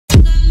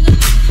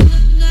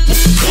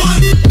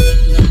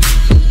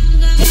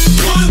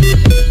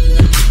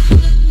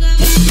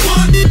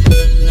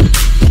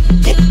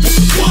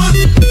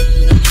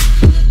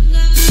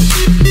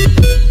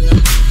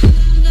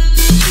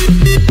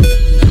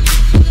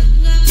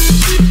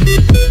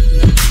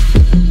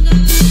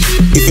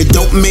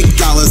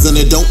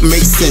don't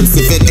make sense.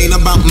 If it ain't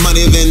about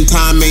money, then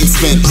time ain't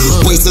spent.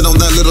 Wasted on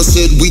that little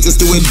shit, we just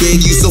do it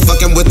big. You still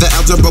fucking with the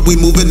algebra, we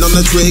moving on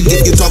the trig.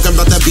 If you talking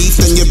about that beef,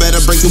 then you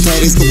better bring 2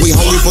 patties. Cause we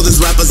hungry for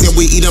these rappers, yeah,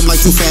 we eat them like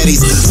 2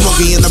 fatties.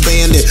 Smokey and the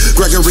Bandit,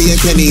 Gregory and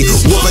Kenny.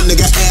 Whoop a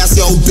nigga ass,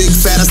 yo, big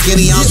fat or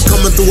skinny. I'm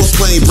coming through a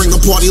plane, bring a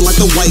party like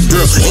the white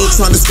girl. Ain't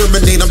trying to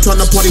discriminate, I'm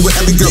trying to party with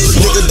every girl.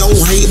 Nigga, don't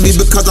hate me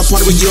because I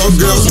party with your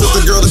girl. Took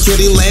the girl to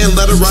Kitty Land,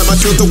 let her ride my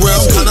tilt the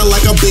world. Kinda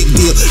like a big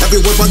deal,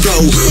 everywhere I go.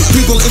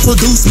 People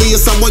introduce me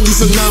as someone you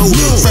should know.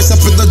 Fresh up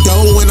in the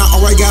dough and I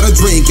already got a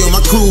drink. Yo, my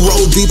crew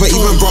roll deep, I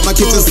even brought my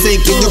kitchen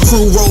sink. And your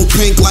crew roll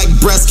pink like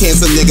breast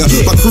cancer, nigga.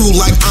 My crew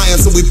like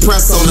iron, so we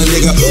press on a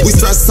nigga. We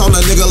stress on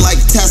a nigga like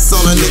tests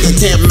on a nigga.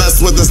 Can't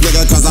mess with this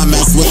nigga cause I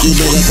mess with you,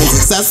 nigga. Cause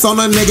success on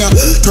a nigga,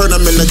 turn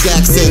him into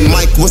Jackson.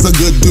 Mike was a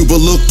good dude,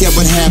 but look at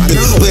what happened.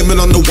 Blame it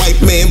on the white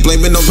man,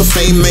 blame it on the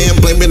fame man,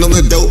 blame it on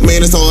the dope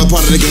man. It's all a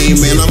part of the game,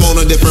 man. I'm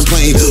on a different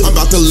plane, I'm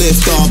about to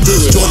lift off.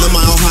 Join the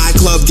Mile High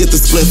Club, get the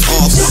split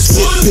off.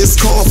 Shit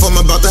pissed off, I'm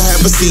about to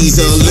have a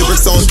seizure.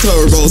 Lyrics on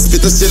turbo,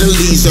 spit the shit in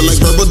leisure like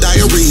verbal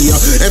diarrhea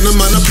and a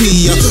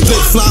monopia.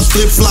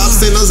 Flip flop,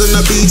 sinners in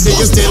the beach.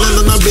 You're standing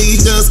on the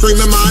beach,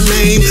 screaming my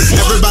name.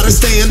 Everybody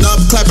stand up,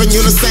 clapping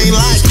unison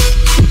like.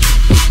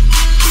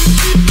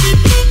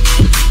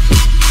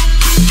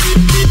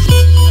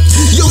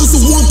 Yo, this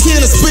is one can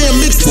of spam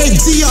mixtape,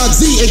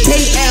 GRG and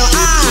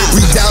K.L.I.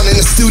 We down in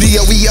the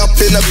studio, we up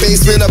in the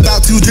basement,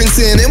 about 2 drinks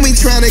in, and we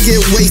tryna get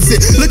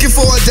wasted. Looking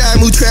for a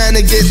dime who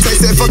tryna get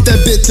tasted. Fuck that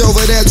bitch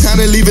over there,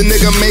 tryna leave a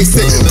nigga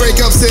mason.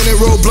 Breakups in and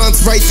roll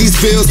blunts, write these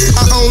bills.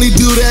 I only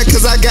do that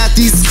cause I got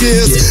these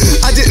skills.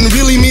 I didn't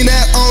really mean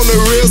that on the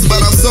reels,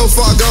 but I'm so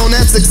far gone,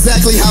 that's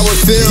exactly how it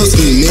feels.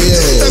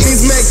 That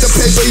means make the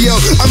paper, yo.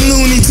 I'm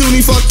loony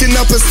toony, fucking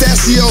up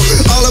pistachio.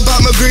 All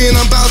about my green,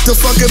 I'm about to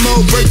fucking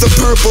mold. Break the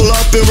purple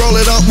up and roll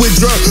it up with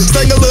drum.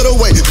 Stay a little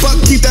way, but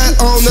keep that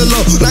on the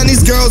low. Line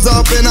these girls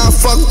up and I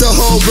fuck the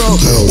whole bro.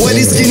 Wear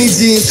these skinny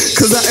jeans,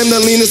 cause I am the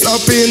leanest.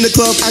 Up in the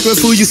club, acting a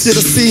fool, you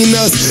should've seen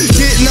us.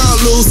 Getting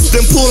out loose,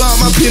 then pull out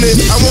my penis.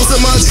 I want so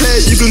much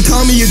head, you can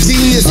call me a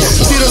genius.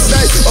 Treat us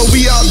nice, oh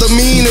we are the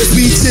meanest.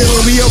 We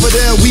chillin', we over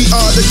there, we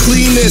are the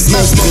cleanest.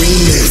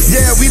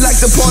 Yeah, we like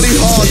to party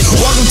hard.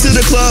 Welcome to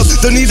the club,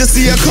 don't need to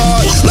see a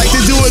card. Like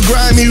to do it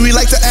grimy, we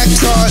like to act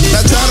hard.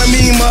 Not trying to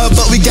meme up,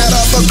 but we got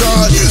off a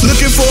guard.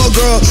 Looking for a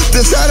girl, to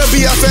try to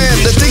be a fan.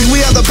 To think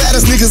we are the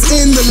baddest niggas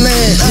in the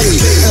land.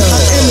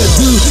 I am the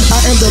dude, I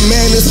am the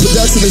man. This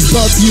production is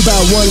brought to you by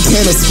one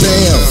can of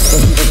spam.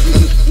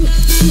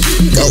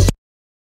 Go.